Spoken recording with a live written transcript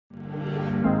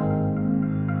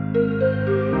Initiating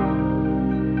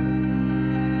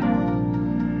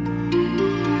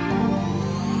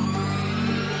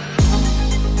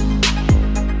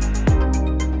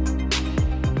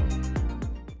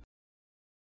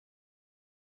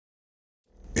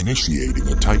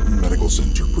a Titan Medical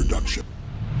Center production.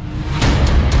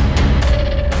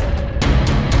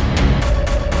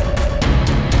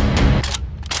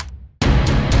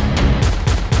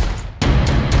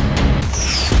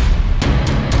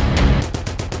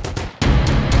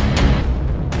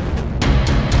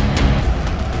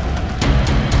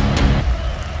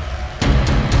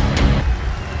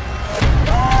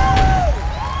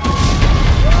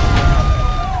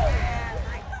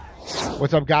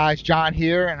 What's up, guys? John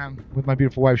here, and I'm with my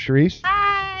beautiful wife, Charisse.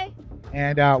 Hi.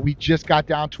 And we just got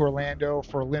down to Orlando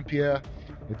for Olympia.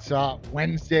 It's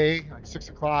Wednesday, like 6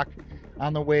 o'clock,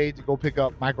 on the way to go pick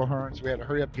up Michael Hearn. So we had to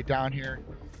hurry up, get down here,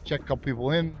 check a couple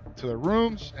people in to their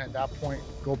rooms, and at that point,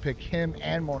 go pick him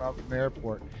and Mona up from the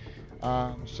airport.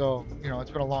 So, you know,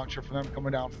 it's been a long trip for them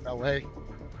coming down from LA.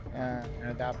 And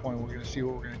at that point, we're going to see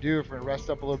what we're going to do. If we're going to rest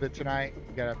up a little bit tonight,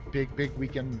 we got a big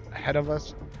weekend ahead of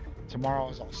us. Tomorrow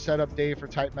is all setup day for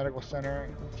Titan Medical Center,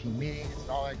 team meetings, and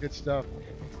all that good stuff.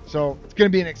 So it's going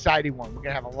to be an exciting one. We're going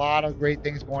to have a lot of great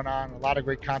things going on, a lot of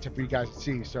great content for you guys to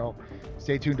see. So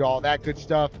stay tuned to all that good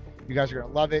stuff. You guys are going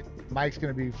to love it. Mike's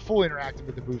going to be fully interactive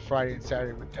with the booth Friday and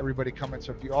Saturday with everybody coming.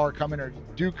 So if you are coming or you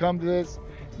do come to this,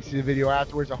 you see the video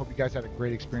afterwards. I hope you guys had a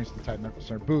great experience at the Titan Medical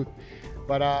Center booth.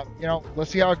 But, you know, let's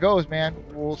see how it goes, man.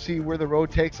 We'll see where the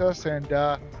road takes us, and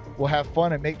we'll have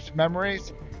fun and make some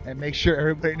memories. And make sure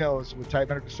everybody knows what Titan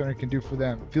Medical Center can do for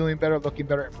them. Feeling better, looking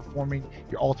better, and performing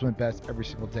your ultimate best every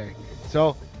single day.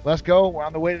 So let's go. We're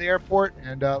on the way to the airport,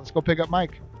 and let's go pick up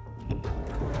Mike.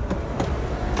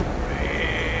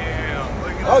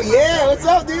 Oh yeah, what's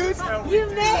up, dude? You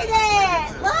made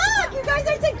it. Look, you guys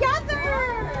are together.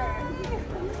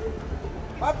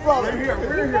 My brother.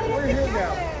 We're here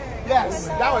now. Yes,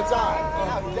 now it's on.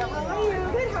 Now it's definitely How are you?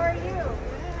 Good. How are you?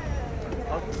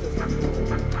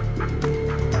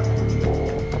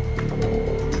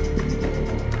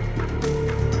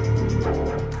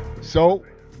 So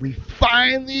we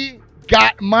finally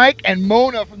got Mike and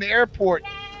Mona from the airport.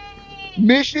 Yay!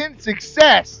 Mission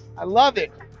success. I love it.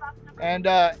 And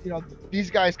you know, these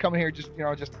guys coming here just, you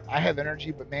know, just I have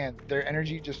energy, but man, their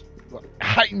energy just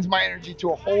heightens my energy to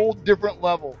a whole different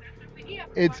level.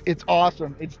 It's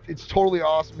awesome. It's totally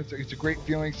awesome. It's a great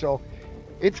feeling. So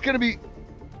it's gonna be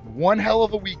one hell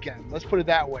of a weekend. Let's put it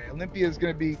that way. Olympia is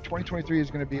gonna be 2023 is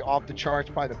gonna be off the charts.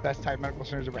 Probably the best Titan Medical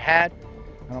Center's ever had.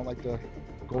 I don't like to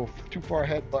go too far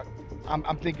ahead, but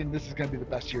I'm thinking this is going to be the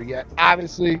best year yet.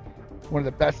 Obviously, one of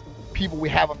the best people we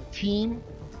have on the team,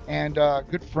 and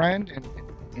good friend,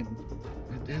 and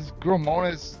his girl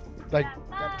Mona's like,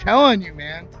 I'm telling you,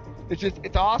 man,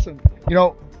 it's awesome. You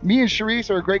know, me and Charisse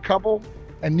are a great couple,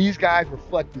 and these guys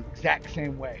reflect the exact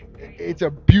same way. It's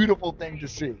a beautiful thing to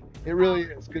see. It really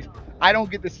is, because I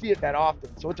don't get to see it that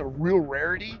often, so it's a real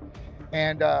rarity.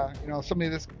 And you know, somebody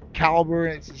of this caliber,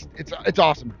 it's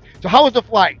awesome. So how was the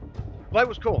flight? Flight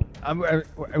was cool.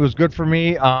 It was good for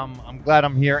me. I'm glad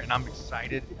I'm here, and I'm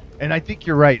excited. And I think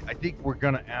you're right. I think we're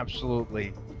gonna have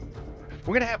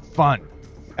fun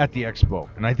at the expo,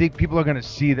 and I think people are gonna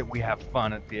see that we have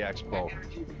fun at the expo.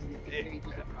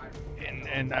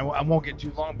 And I won't get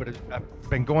too long, but I've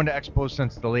been going to expos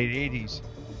since the late '80s.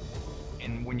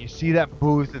 And when you see that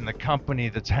booth and the company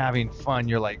that's having fun,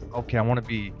 you're like, okay, I want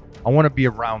to be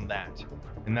around that.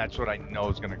 And that's what I know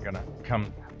is gonna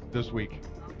come this week.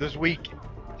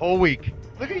 Whole week.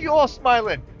 Look at you all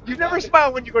smiling. You never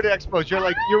smile when you go to expos. You're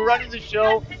like, you're running the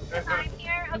show. I'm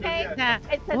here, okay? Yeah.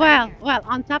 Well,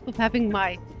 on top of having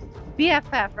my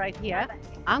BFF right here,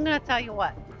 I'm gonna tell you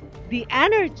what, the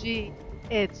energy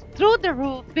is through the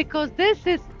roof, because this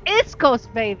is East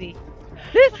Coast, baby.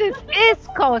 This is East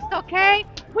Coast, okay?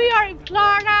 We are in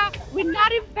Florida, we're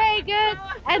not in Vegas,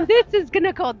 and this is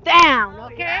gonna go down,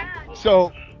 okay?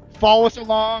 So follow us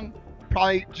along.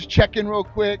 Probably just check in real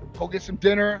quick, go get some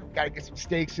dinner. Got to get some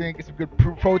steaks in, get some good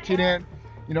protein in.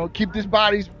 You know, keep these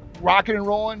bodies rocking and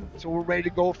rolling, so we're ready to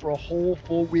go for a whole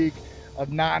full week of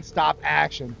nonstop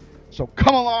action. So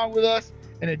come along with us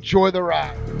and enjoy the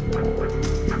ride.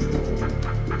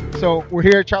 So we're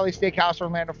here at Charlie's Steakhouse,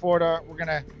 Orlando, Florida. We're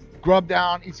gonna grub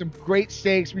down, eat some great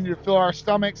steaks. We need to fill our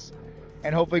stomachs,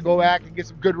 and hopefully go back and get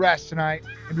some good rest tonight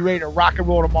and be ready to rock and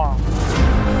roll tomorrow.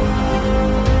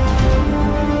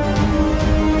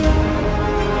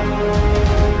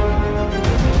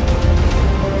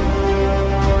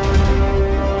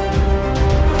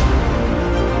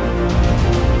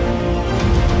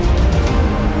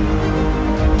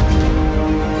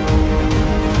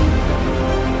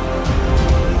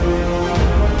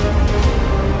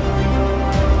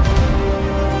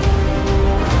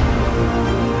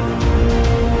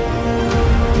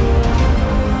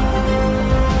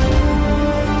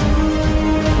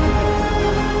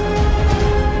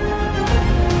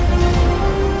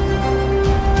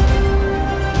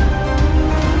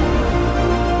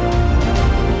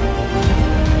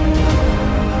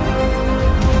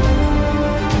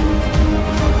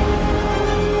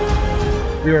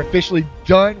 We are officially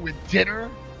done with dinner.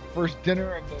 First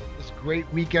dinner of this great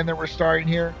weekend that we're starting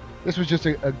here. This was just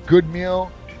a good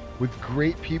meal with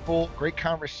great people, great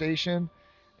conversation.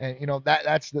 And you know,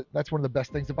 that's one of the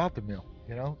best things about the meal.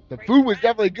 You know, the food was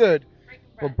definitely good,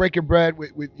 but breaking bread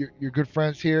with your good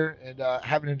friends here and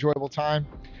having an enjoyable time,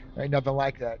 ain't nothing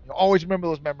like that. You always remember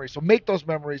those memories. So make those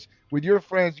memories with your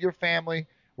friends, your family.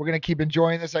 We're going to keep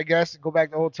enjoying this, I guess, and go back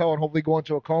to the hotel and hopefully go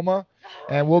into a coma.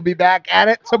 And we'll be back at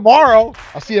it tomorrow.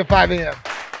 I'll see you at 5 a.m.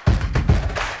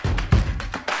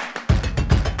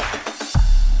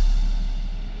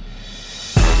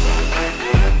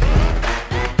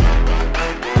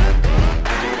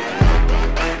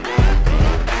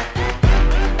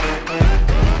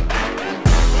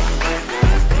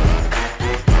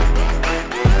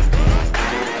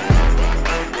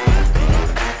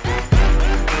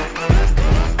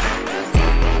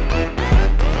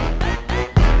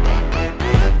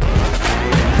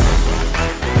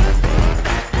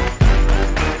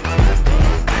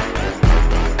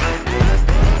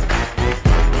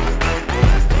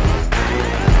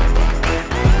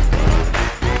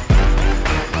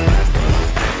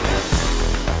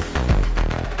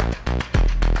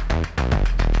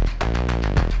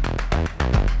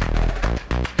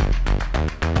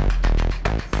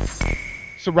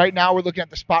 So right now we're looking at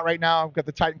the spot right now. I've got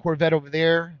the Titan Corvette over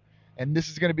there, and this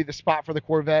is going to be the spot for the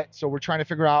Corvette. So we're trying to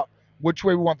figure out which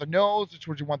way we want the nose, which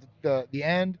way we want the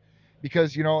end,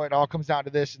 because, you know, it all comes down to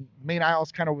this. And main aisle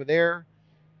is kind of over there.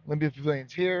 Olympia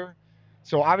Pavilion's here.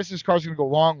 So obviously this car's going to go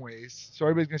long ways. So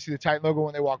everybody's going to see the Titan logo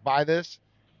when they walk by this.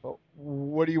 But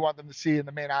what do you want them to see in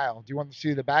the main aisle? Do you want them to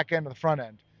see the back end or the front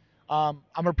end? I'm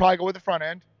going to probably go with the front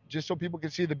end, just so people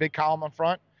can see the big column on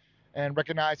front and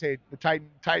recognize, hey, the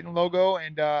Titan logo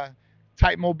and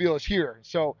Titan Mobile is here.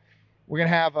 So we're going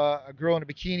to have a girl in a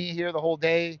bikini here the whole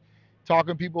day, talking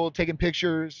to people, taking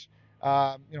pictures, you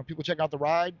know, people checking out the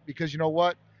ride, because you know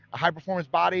what? A high-performance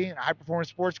body and a high-performance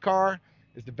sports car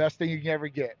is the best thing you can ever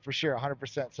get, for sure,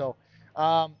 100%. So,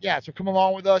 yeah, so come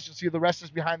along with us. You'll see the rest of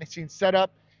this behind-the-scenes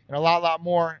setup and a lot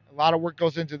more. A lot of work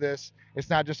goes into this. It's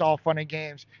not just all fun and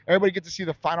games. Everybody gets to see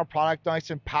the final product nice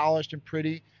and polished and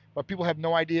pretty, but people have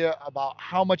no idea about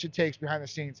how much it takes behind the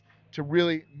scenes to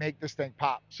really make this thing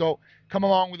pop. So come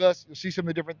along with us. You'll see some of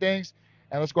the different things,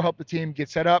 and let's go help the team get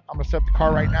set up. I'm going to set up the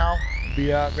car right now and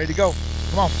be ready to go.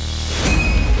 Come on.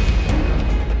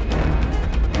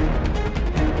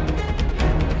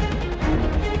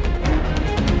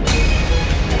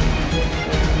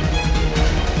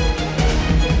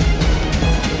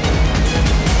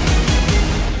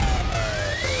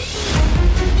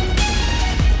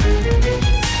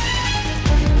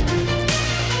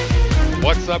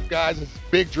 What's up, guys? It's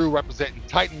Big Drew representing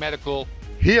Titan Medical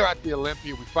here at the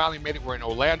Olympia. We finally made it. We're in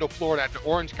Orlando, Florida at the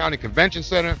Orange County Convention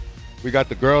Center. We got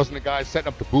the girls and the guys setting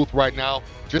up the booth right now.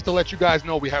 Just to let you guys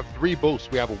know, we have 3 booths.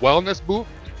 We have a wellness booth,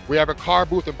 we have a car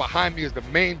booth, and behind me is the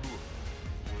main booth.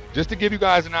 Just to give you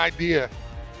guys an idea,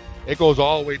 it goes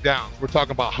all the way down. We're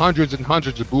talking about hundreds and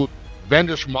hundreds of booths,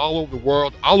 vendors from all over the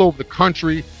world, all over the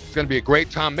country. It's gonna be a great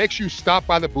time. Make sure you stop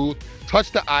by the booth,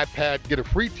 touch the iPad, get a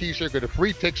free t-shirt, get a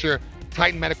free picture.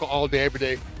 Titan Medical all day, every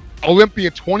day. Olympia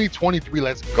 2023,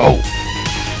 let's go.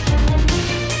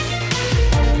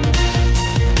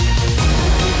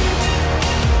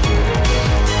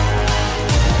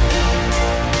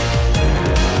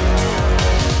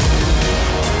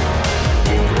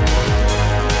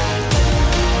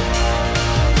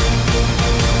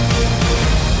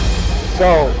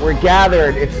 So we're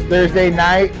gathered. It's Thursday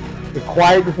night. We're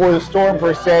quiet before the storm,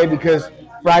 per se, because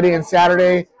Friday and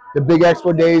Saturday, the big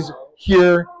expo days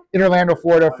here in Orlando,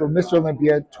 Florida for Mr.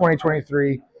 Olympia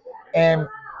 2023. And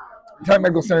Titan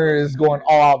Medical Center is going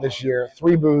all out this year.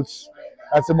 3 booths.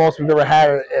 That's the most we've ever had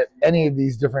at any of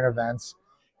these different events.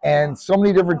 And so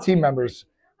many different team members.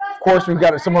 Of course, we've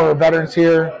got some of our veterans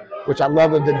here, which I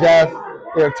love them to death.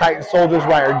 They're Titan soldiers,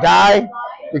 ride or die.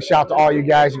 Big shout out to all you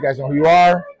guys. You guys know who you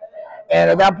are.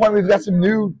 And at that point, we've got some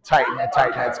new Titan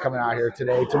heads coming out here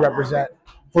today to represent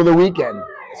for the weekend.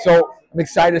 So I'm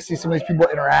excited to see some of these people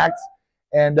interact.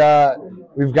 And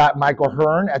we've got Michael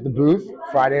Hearn at the booth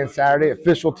Friday and Saturday,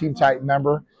 official Team Titan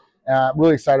member.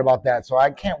 Really excited about that. So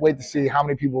I can't wait to see how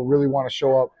many people really want to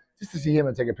show up just to see him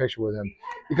and take a picture with him.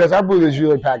 Because our booth is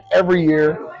usually packed every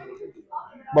year.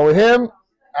 But with him,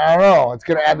 I don't know. It's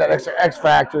going to add that extra X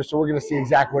factor, so we're going to see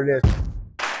exactly what it is.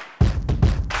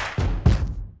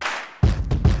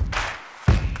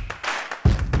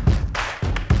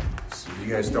 So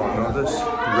you guys don't know this?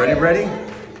 You ready?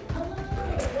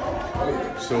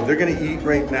 So they're gonna eat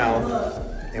right now,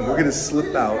 and we're gonna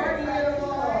slip out.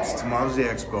 It's tomorrow's the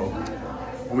expo.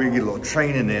 We're gonna get a little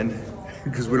training in.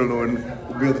 because we don't know when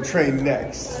we'll be able to train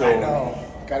next. So I know.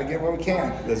 Got to get what we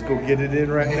can. let's go get it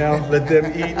in right now. Let them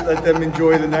eat. Let them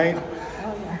enjoy the night.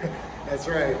 That's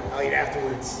right. I'll eat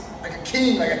afterwards. Like a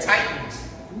king, like a titan.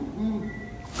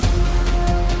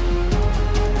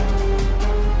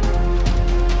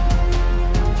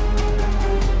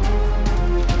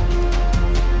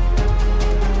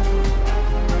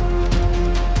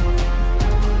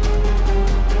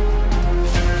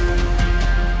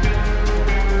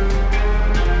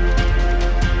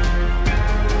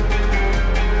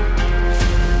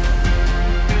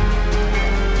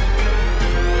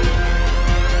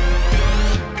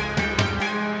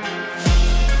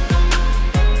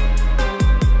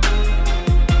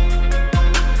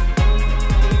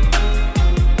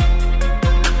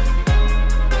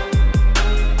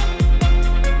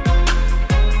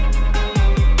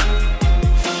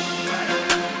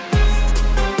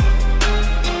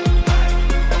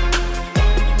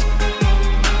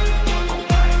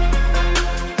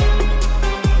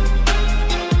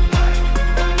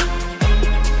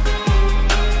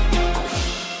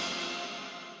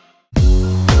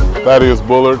 Thaddeus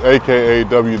Bullard, aka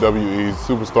WWE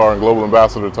Superstar and Global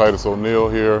Ambassador Titus O'Neil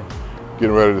here,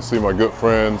 getting ready to see my good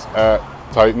friends at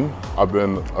Titan. I've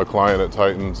been a client at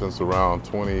Titan since around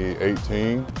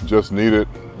 2018. Just needed,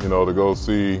 to go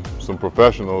see some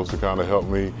professionals to kind of help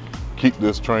me keep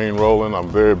this train rolling. I'm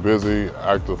very busy,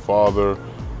 active father,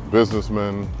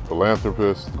 businessman,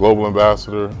 philanthropist, global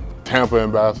ambassador, Tampa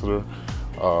ambassador.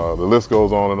 The list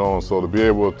goes on and on. So to be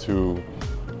able to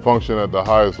function at the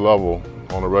highest level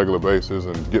on a regular basis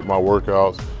and get my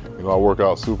workouts. I work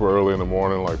out super early in the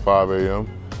morning, like 5 a.m.,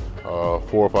 4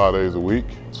 or 5 days a week.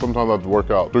 Sometimes I have to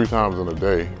work out 3 times in a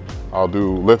day. I'll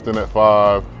do lifting at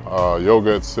 5,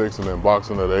 yoga at 6, and then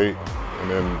boxing at 8.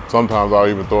 And then sometimes I'll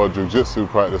even throw a jiu-jitsu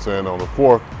practice in on the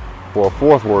 4th for a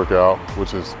 4th workout,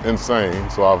 which is insane.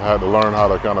 So I've had to learn how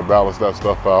to kind of balance that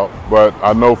stuff out. But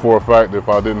I know for a fact if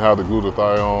I didn't have the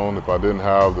glutathione, if I didn't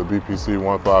have the BPC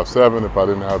 157, if I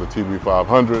didn't have the TB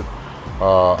 500,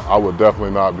 I would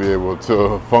definitely not be able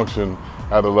to function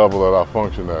at the level that I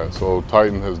function at. So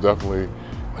Titan has definitely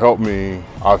helped me.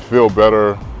 I feel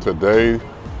better today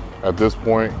at this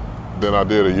point than I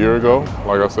did a year ago.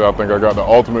 Like I said, I think I got the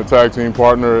ultimate tag team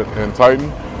partner in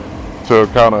Titan to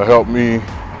kind of help me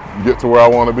get to where I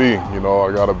want to be. I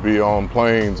got to be on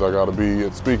planes, I got to be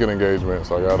at speaking engagements,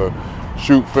 I got to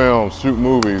shoot films, shoot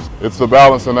movies. It's a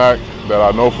balancing act that I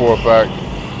know for a fact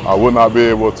I would not be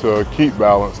able to keep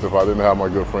balanced if I didn't have my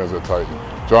good friends at Titan.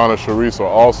 John and Sharice are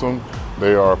awesome.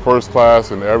 They are first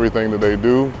class in everything that they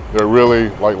do. They're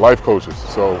really like life coaches.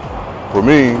 So for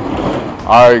me,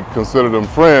 I consider them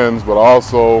friends, but I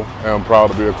also am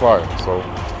proud to be a client. So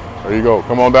there you go.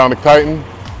 Come on down to Titan,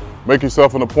 make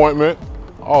yourself an appointment.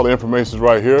 All the information is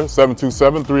right here,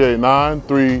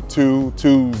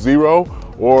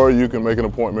 727-389-3220, or you can make an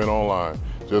appointment online.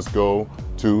 Just go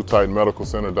to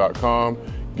titanmedicalcenter.com.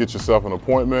 Get yourself an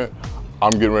appointment.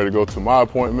 I'm getting ready to go to my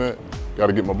appointment. Got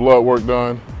to get my blood work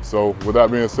done. So with that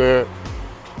being said,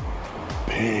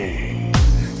 peace.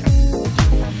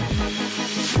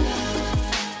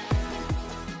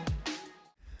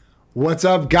 What's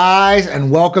up, guys, and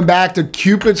welcome back to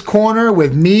Cupid's Corner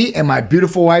with me and my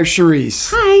beautiful wife,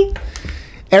 Sharice. Hi.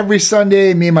 Every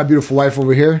Sunday, me and my beautiful wife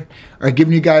over here are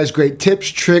giving you guys great tips,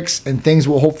 tricks, and things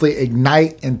will hopefully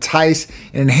ignite, entice,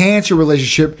 and enhance your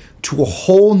relationship to a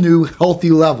whole new healthy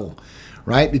level,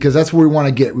 right? Because that's where we want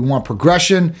to get. We want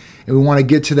progression, and we want to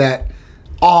get to that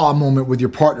awe moment with your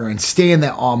partner and stay in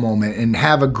that awe moment and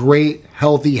have a great,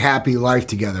 healthy, happy life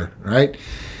together, right?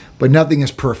 But nothing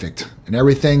is perfect, and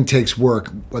everything takes work,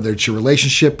 whether it's your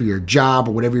relationship or your job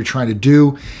or whatever you're trying to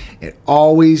do. It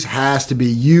always has to be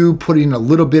you putting a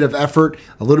little bit of effort,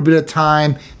 a little bit of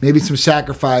time, maybe some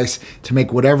sacrifice to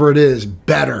make whatever it is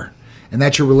better. And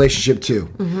that's your relationship too.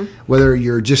 Mm-hmm. Whether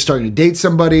you're just starting to date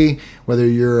somebody, whether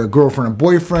you're a girlfriend or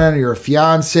boyfriend, or you're a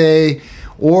fiance,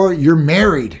 or you're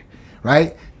married,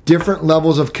 right? Different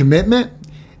levels of commitment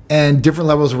and different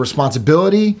levels of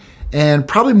responsibility, and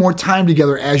probably more time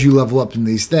together as you level up in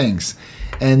these things.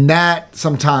 And that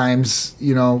sometimes,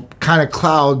 kind of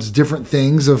clouds different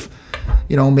things of,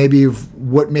 maybe of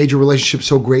what made your relationship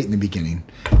so great in the beginning,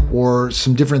 or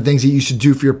some different things that you used to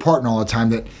do for your partner all the time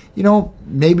that,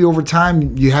 maybe over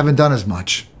time you haven't done as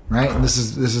much, right? And this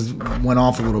is went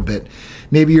off a little bit.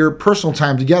 Maybe your personal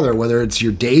time together, whether it's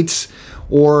your dates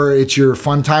or it's your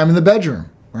fun time in the bedroom,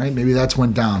 right? Maybe that's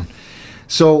went down.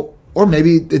 So, or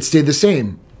maybe it stayed the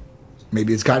same.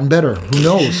 Maybe it's gotten better. Who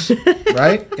knows,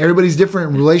 right? Everybody's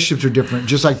different. Relationships are different,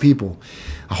 just like people.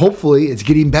 hopefully it's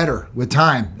getting better with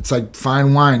time. It's like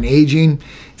fine wine, aging.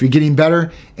 If you're getting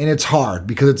better, and it's hard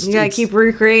because you gotta keep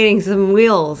recreating some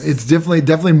wheels. It's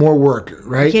definitely more work,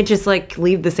 right? You can't just like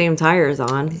leave the same tires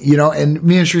on. You know, and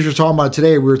me and Shreesh were talking about it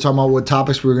today. We were talking about what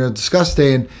topics we were going to discuss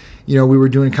today, and you know, we were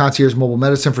doing concierge mobile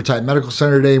medicine for Titan Medical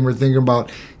Center today, and we're thinking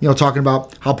about, you know, talking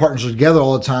about how partners are together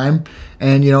all the time.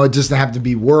 And, you know, it doesn't have to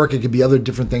be work. It could be other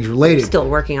different things related. Still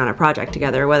working on a project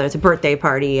together, whether it's a birthday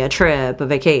party, a trip, a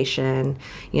vacation.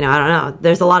 You know, I don't know.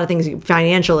 There's a lot of things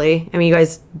financially. I mean, you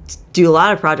guys do a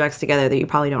lot of projects together that you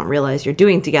probably don't realize you're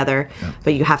doing together,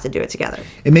 but you have to do it together.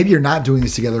 And maybe you're not doing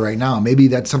this together right now. Maybe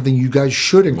that's something you guys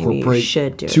should incorporate. Maybe you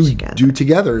should do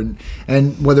together.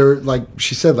 And whether, like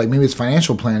she said, like maybe it's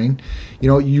financial planning. You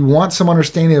know, you want some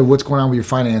understanding of what's going on with your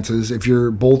finances if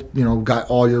you're both, you know, got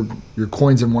all your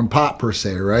coins in one pot per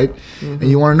se, right? And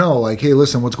you want to know, like, hey,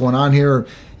 listen, what's going on here?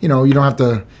 You know, you don't have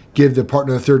to give the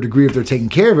partner the third degree if they're taking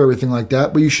care of everything like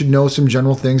that, but you should know some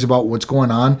general things about what's going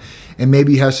on and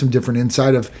maybe have some different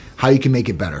insight of how you can make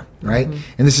it better, right?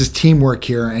 And this is teamwork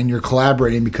here, and you're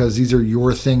collaborating because these are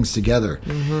your things together.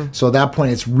 So at that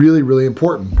point, it's really, really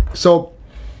important. So,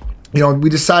 you know, we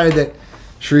decided that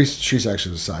Shreesh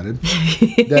actually decided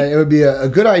that it would be a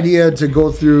good idea to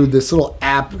go through this little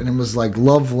app, and it was like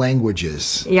love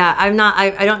languages. Yeah,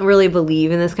 I don't really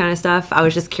believe in this kind of stuff. I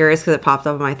was just curious because it popped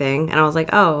up on my thing, and I was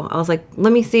like,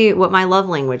 let me see what my love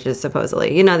language is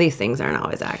supposedly. You know, these things aren't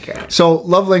always accurate. So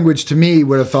love language to me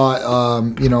would have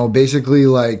thought, you know, basically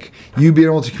like you being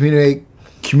able to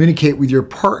communicate with your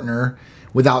partner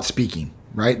without speaking.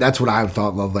 Right? That's what I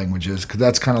thought love language is, because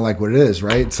that's kind of like what it is,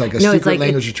 right? It's like a secret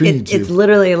language between you two. It's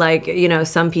literally like, you know,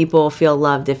 some people feel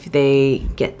loved if they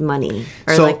get money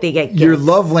or so like they get gifts. Your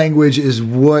love language is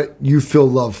what you feel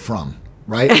love from,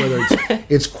 right? Whether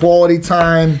it's quality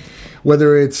time,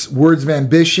 whether it's words of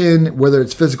ambition, whether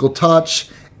it's physical touch,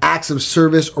 acts of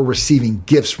service, or receiving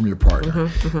gifts from your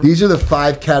partner. These are the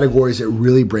 5 categories it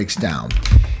really breaks down.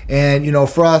 And, you know,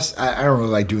 for us, I don't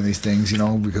really like doing these things, you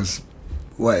know, because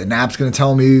an app's going to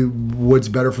tell me what's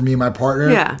better for me and my partner?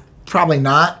 Yeah. Probably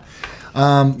not.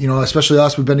 You know, especially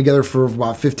us, we've been together for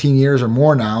about 15 years or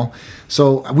more now.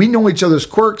 So we know each other's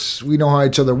quirks. We know how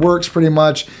each other works pretty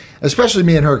much, especially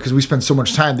me and her, because we spend so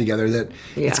much time together that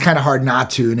it's kind of hard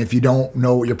not to. And if you don't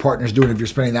know what your partner's doing, if you're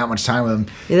spending that much time with them,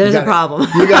 there's a problem.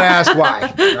 You got to ask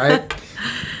why, right?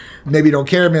 Maybe you don't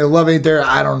care, maybe the love ain't there,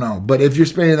 I don't know. But if you're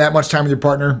spending that much time with your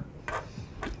partner,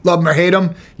 love them or hate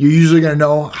them, you're usually going to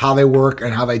know how they work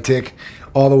and how they tick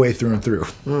all the way through and through.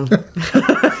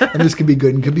 And this could be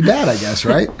good and could be bad, I guess,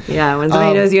 right? Yeah, when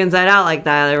somebody knows you inside out like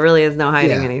that, there really is no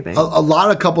hiding anything. A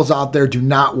lot of couples out there do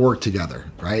not work together,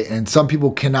 right? And some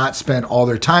people cannot spend all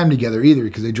their time together either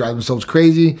because they drive themselves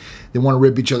crazy. They want to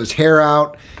rip each other's hair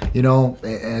out, you know.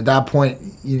 And at that point,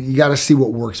 you got to see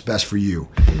what works best for you.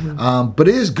 But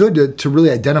it is good to really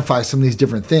identify some of these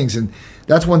different things. And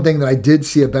that's one thing that I did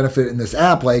see a benefit in this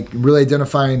app, like really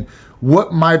identifying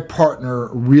what my partner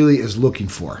really is looking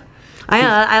for.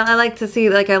 I like to see,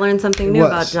 like, I learned something new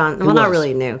about John. Well, not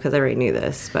really new because I already knew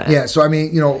this, but yeah. So I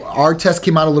mean, you know, our test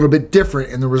came out a little bit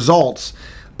different in the results,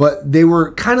 but they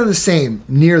were kind of the same,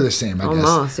 near the same, I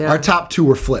guess. Yeah. Our top 2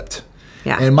 were flipped.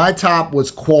 Yeah. And my top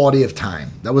was quality of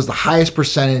time. That was the highest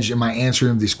percentage in my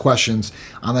answering of these questions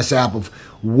on this app of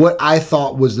what I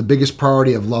thought was the biggest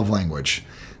priority of love language.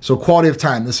 So quality of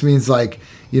time. This means, like,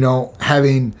 you know,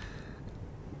 having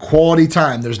quality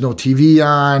time. There's no TV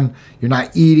on. You're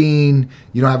not eating.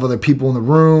 You don't have other people in the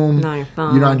room. Not on your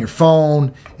phone. You're not on your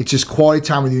phone. It's just quality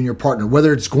time with you and your partner.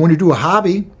 Whether it's going to do a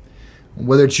hobby,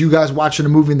 whether it's you guys watching a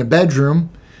movie in the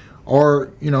bedroom,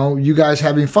 or, you know, you guys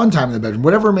having fun time in the bedroom,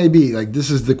 whatever it may be. Like,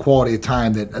 this is the quality of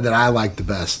time that I like the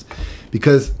best,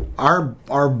 because our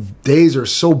days are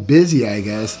so busy, I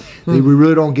guess, that we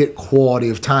really don't get quality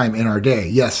of time in our day.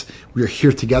 Yes, we're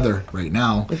here together right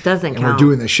now. It doesn't count. We're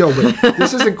doing this show, but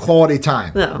this isn't quality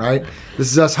time, right?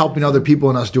 This is us helping other people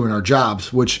and us doing our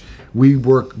jobs, which we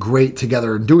work great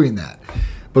together in doing that.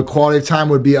 But quality of time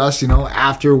would be us, you know,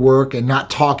 after work and not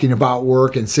talking about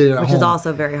work and sitting at home. Which is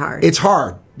also very hard. It's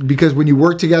hard because when you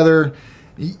work together,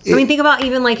 I mean, think about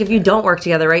even like if you don't work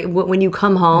together, right? When you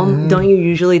come home, don't you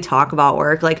usually talk about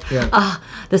work? Like,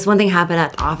 this one thing happened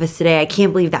at the office today. I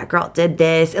can't believe that girl did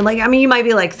this. And like, I mean, you might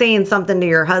be like saying something to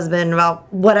your husband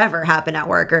about whatever happened at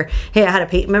work, or hey, I had a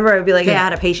patient. Remember, I'd be like, hey, I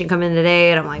had a patient come in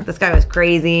today, and I'm like, this guy was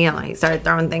crazy. I'm like, he started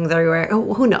throwing things everywhere.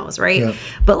 Who knows, right? Yeah.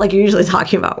 But like, you're usually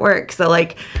talking about work, so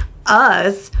like.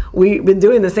 We've been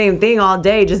doing the same thing all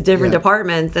day, just different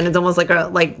departments, and it's almost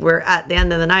like we're at the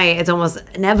end of the night. It's almost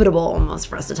inevitable, almost,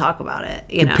 for us to talk about it.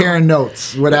 Comparing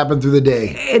notes, what happened through the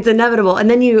day. It's inevitable, and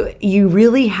then you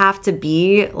really have to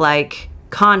be like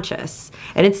conscious,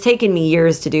 and it's taken me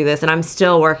years to do this, and I'm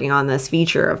still working on this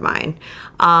feature of mine,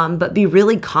 but be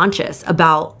really conscious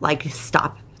about, like,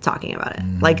 stop talking about it,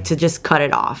 like, to just cut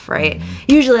it off, right?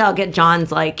 Usually I'll get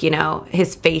John's, like, you know,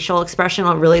 his facial expression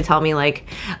will really tell me, like,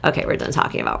 okay, we're done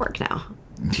talking about work now.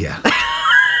 Yeah.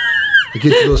 It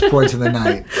gets to those points in the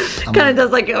night. Kind of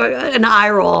does like an eye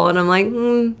roll, and I'm like,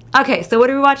 okay, so what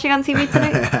are we watching on TV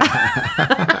tonight?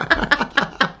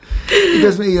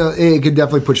 Because it can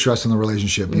definitely put stress on the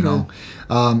relationship, you know.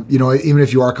 You know, even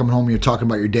if you are coming home and you're talking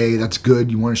about your day, that's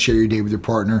good. You want to share your day with your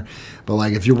partner. But,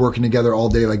 like, if you're working together all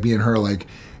day, like me and her, like,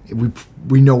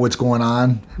 we know what's going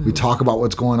on. We talk about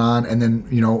what's going on. And then,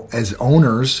 you know, as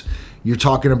owners, you're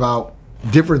talking about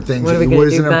different things that you would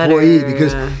as an employee,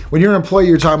 because when you're an employee,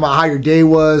 you're talking about how your day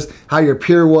was, how your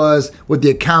peer was, what the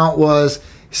account was,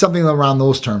 something around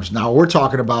those terms. Now we're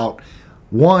talking about,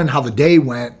 one, how the day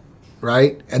went,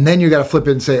 right? And then you got to flip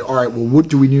it and say, all right, well, what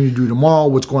do we need to do tomorrow?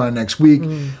 What's going on next week?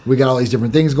 We got all these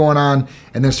different things going on,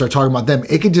 and then start talking about them.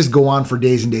 It could just go on for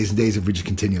days and days and days if we just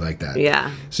continue like that. Yeah.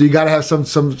 So you got to have some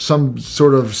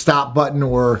sort of stop button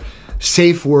or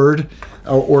safe word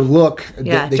or look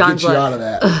that gets you out of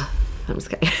that. I'm just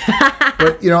kidding.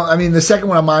 But, you know, I mean, the second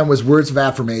one on mine was words of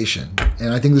affirmation.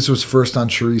 And I think this was first on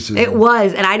Teresa's. It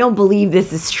was, and I don't believe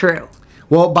this is true.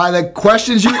 Well, by the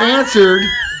questions you answered,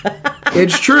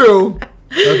 it's true.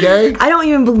 Okay? I don't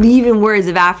even believe in words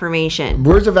of affirmation.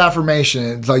 Words of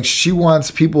affirmation. It's like she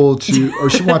wants people to, or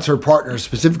she wants her partner,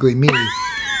 specifically me,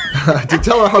 to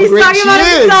tell her how great she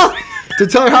is. To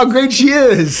tell her how great she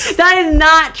is. That is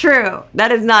not true.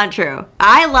 That is not true.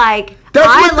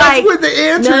 That's what the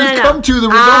answers come to the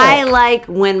result. I like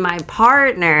when my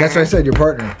partner. That's what I said, your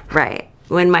partner. Right.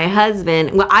 When my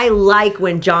husband. Well, I like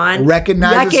when John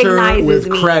recognizes her with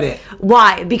me. Credit.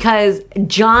 Why? Because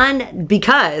this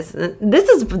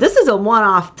is a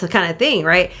one-off kind of thing,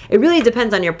 right? It really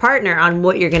depends on your partner on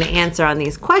what you're going to answer on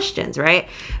these questions, right?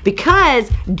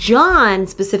 Because John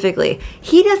specifically,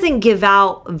 he doesn't give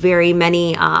out very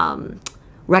many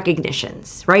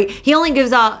recognitions, right? He only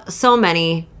gives out so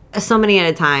many at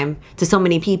a time to so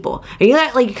many people. And you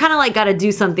kind of like got to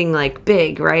do something like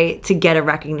big, right, to get a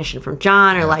recognition from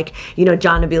John, or like, you know,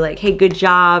 John to be like, hey, good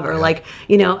job, or like,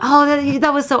 you know, oh,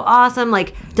 that was so awesome.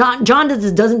 Like John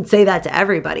doesn't say that to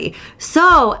everybody.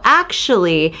 So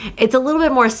actually, it's a little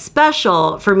bit more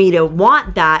special for me to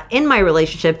want that in my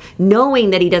relationship,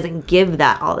 knowing that he doesn't give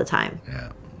that all the time.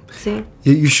 Yeah. See?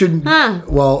 You shouldn't.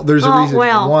 Well, there's a reason.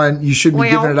 One, you shouldn't be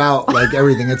giving it out like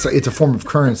everything. It's a form of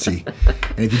currency,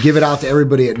 and if you give it out to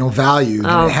everybody at no value,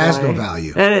 then it has no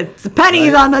value. And it's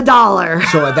pennies on the dollar.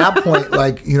 So at that point,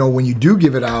 like, you know, when you do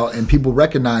give it out and people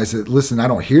recognize that, listen, I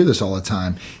don't hear this all the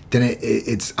time, then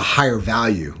it's a higher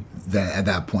value at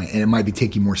that point, and it might be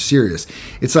taken more serious.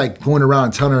 It's like going around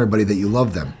and telling everybody that you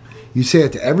love them. You say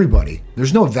it to everybody.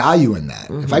 There's no value in that.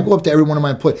 If I go up to every one of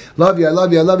my employees, love you, I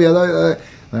love you, I love you, I love you.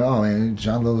 Like, oh man,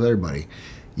 John loves everybody.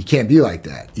 You can't be like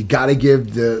that. You got to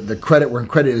give the credit where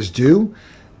credit is due,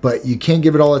 but you can't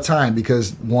give it all the time,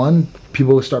 because one,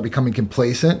 people start becoming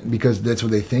complacent because that's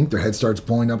what they think. Their head starts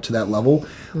blowing up to that level.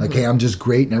 Like, hey, I'm just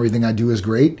great and everything I do is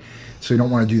great. So you don't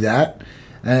want to do that.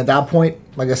 And at that point,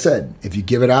 like I said, if you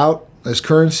give it out as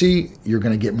currency, you're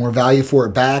going to get more value for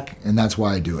it back, and that's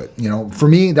why I do it. You know, for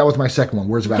me, that was my second one,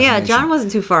 words of affirmation. Yeah, John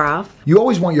wasn't too far off. You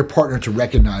always want your partner to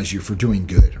recognize you for doing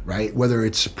good, right? Whether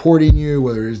it's supporting you,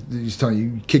 whether it's he's telling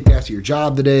you kicked ass at your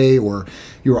job today, or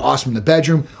you were awesome in the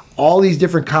bedroom. All these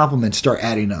different compliments start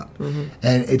adding up, and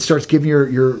it starts giving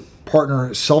your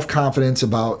partner self-confidence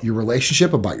about your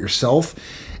relationship, about yourself,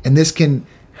 and this can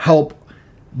help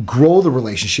grow the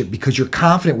relationship because you're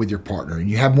confident with your partner and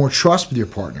you have more trust with your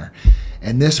partner,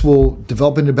 and this will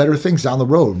develop into better things down the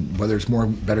road, whether it's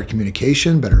better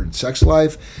communication, better sex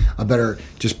life, a better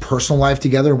just personal life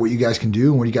together, what you guys can do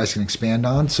and what you guys can expand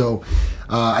on. So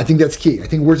I think that's key. I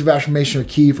think words of affirmation are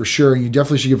key for sure. You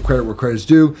definitely should give credit where credit's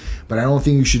due, but I don't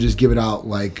think you should just give it out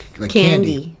like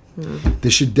candy.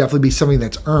 This should definitely be something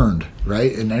that's earned,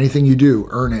 right? And anything you do,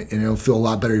 earn it, and it'll feel a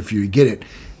lot better for you to get it.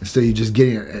 Instead of you just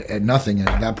getting it at nothing, and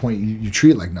at that point you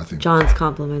treat it like nothing. John's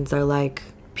compliments are like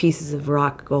pieces of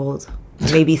rock gold,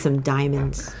 maybe some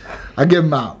diamonds. I give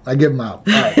them out. All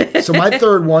right. So my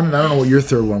third one, and I don't know what your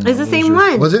third one was. It's the same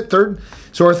one. Was it third?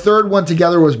 So our third one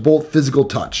together was both physical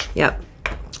touch. Yep.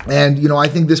 And, you know, I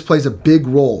think this plays a big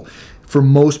role for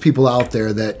most people out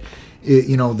there, that,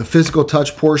 you know, the physical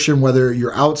touch portion, whether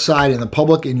you're outside in the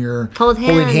public and you're holding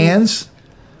hands,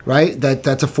 right?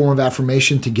 That's a form of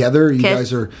affirmation together. You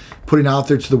guys are putting out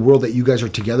there to the world that you guys are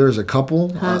together as a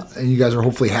couple, and you guys are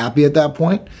hopefully happy at that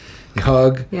point. You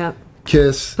hug,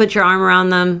 kiss. Put your arm around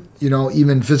them. You know,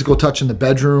 even physical touch in the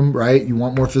bedroom, right? You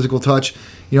want more physical touch.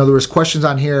 You know, there was questions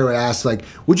on here that asked, like,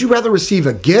 would you rather receive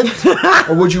a gift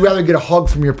or would you rather get a hug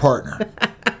from your partner,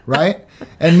 right?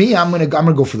 And me, I'm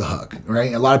gonna go for the hug,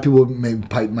 right? A lot of people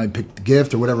might pick the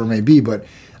gift or whatever it may be, but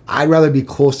I'd rather be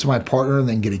close to my partner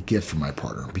than get a gift from my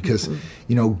partner because,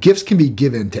 you know, gifts can be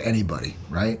given to anybody,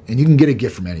 right? And you can get a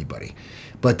gift from anybody.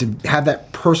 But to have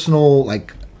that personal,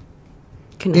 like,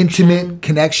 intimate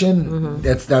connection,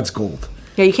 that's gold.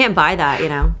 Yeah, you can't buy that, you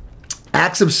know.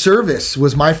 Acts of service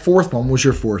was my fourth one. What was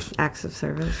your fourth? Acts of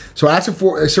service. So acts of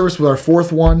service was our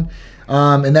fourth one.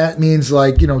 And that means,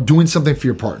 like, you know, doing something for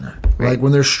your partner. Right. Like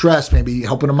when they're stressed, maybe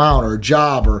helping them out or a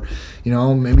job or, you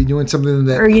know, maybe doing something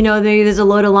that... Or, you know, there's a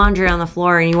load of laundry on the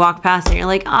floor and you walk past and you're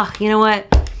like, oh, you know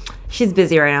what? She's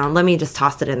busy right now. Let me just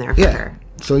toss it in there for her.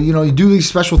 So, you know, you do these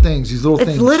special things, these little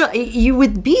things. You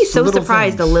would be so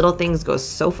surprised the little things go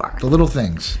so far. The little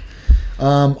things.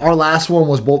 Our last one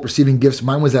was both receiving gifts.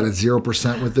 Mine was at a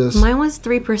 0% with this. Mine was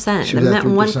 3%. And that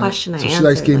one question I answered. She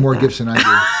likes getting more gifts than I do.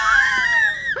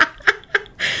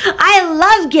 I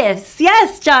love gifts.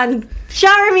 Yes, John.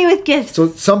 Shower me with gifts. So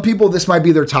some people, this might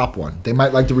be their top one. They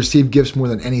might like to receive gifts more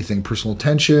than anything. Personal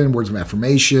attention, words of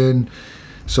affirmation.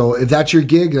 So if that's your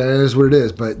gig, that is what it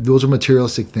is. But those are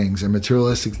materialistic things. And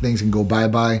materialistic things can go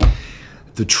bye-bye.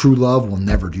 The true love will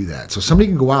never do that. So somebody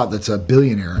can go out that's a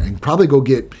billionaire and probably go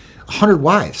get 100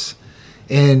 wives.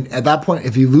 And at that point,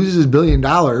 if he loses his $1 billion,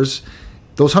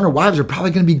 those 100 wives are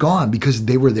probably going to be gone because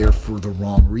they were there for the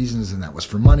wrong reasons, and that was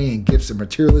for money and gifts and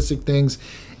materialistic things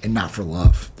and not for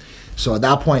love. So at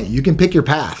that point, you can pick your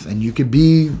path, and you could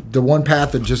be the one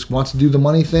path that just wants to do the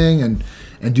money thing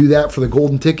and do that for the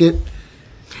golden ticket.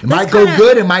 It might go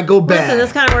good, it might go bad. Listen,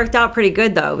 this kind of worked out pretty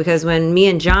good, though, because when me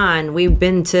and John, we've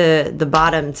been to the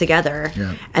bottom together,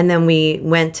 and then we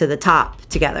went to the top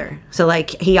together. So, like,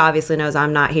 he obviously knows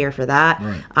I'm not here for that.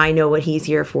 Right. I know what he's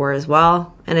here for as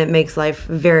well, and it makes life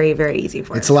very, very easy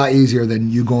for us. It's a lot easier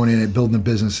than you going in and building a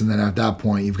business, and then at that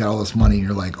point, you've got all this money, and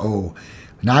you're like, oh,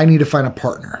 now I need to find a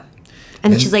partner.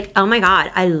 And she's like, oh, my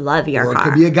God, I love your car. Or it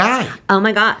could be a guy. Oh,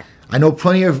 my God. I know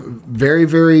plenty of very,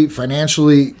 very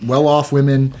financially well-off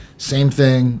women, same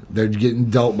thing. They're getting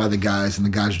dealt by the guys, and the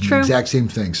guys are doing the exact same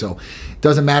thing. So it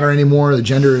doesn't matter anymore. The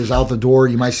gender is out the door.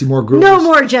 You might see more girls no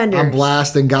more genders on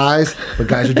blast than guys, but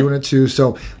guys are doing it too.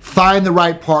 So find the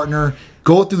right partner.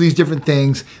 Go through these different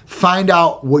things. Find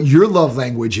out what your love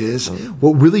language is,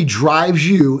 what really drives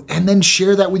you, and then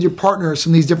share that with your partner,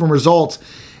 some of these different results,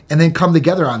 and then come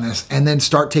together on this, and then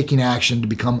start taking action to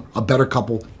become a better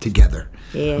couple together.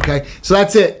 Yeah. Okay, so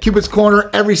that's it. Cupid's Corner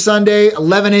every Sunday,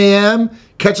 11 a.m.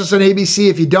 Catch us on ABC.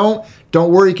 If you don't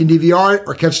worry, you can DVR it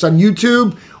or catch us on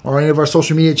YouTube or any of our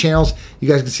social media channels. You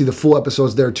guys can see the full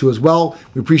episodes there too as well.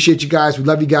 We appreciate you guys. We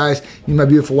love you guys. You, my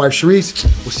beautiful wife, Sharice.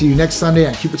 We'll see you next Sunday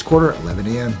on Cupid's Corner, 11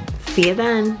 a.m. See you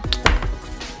then.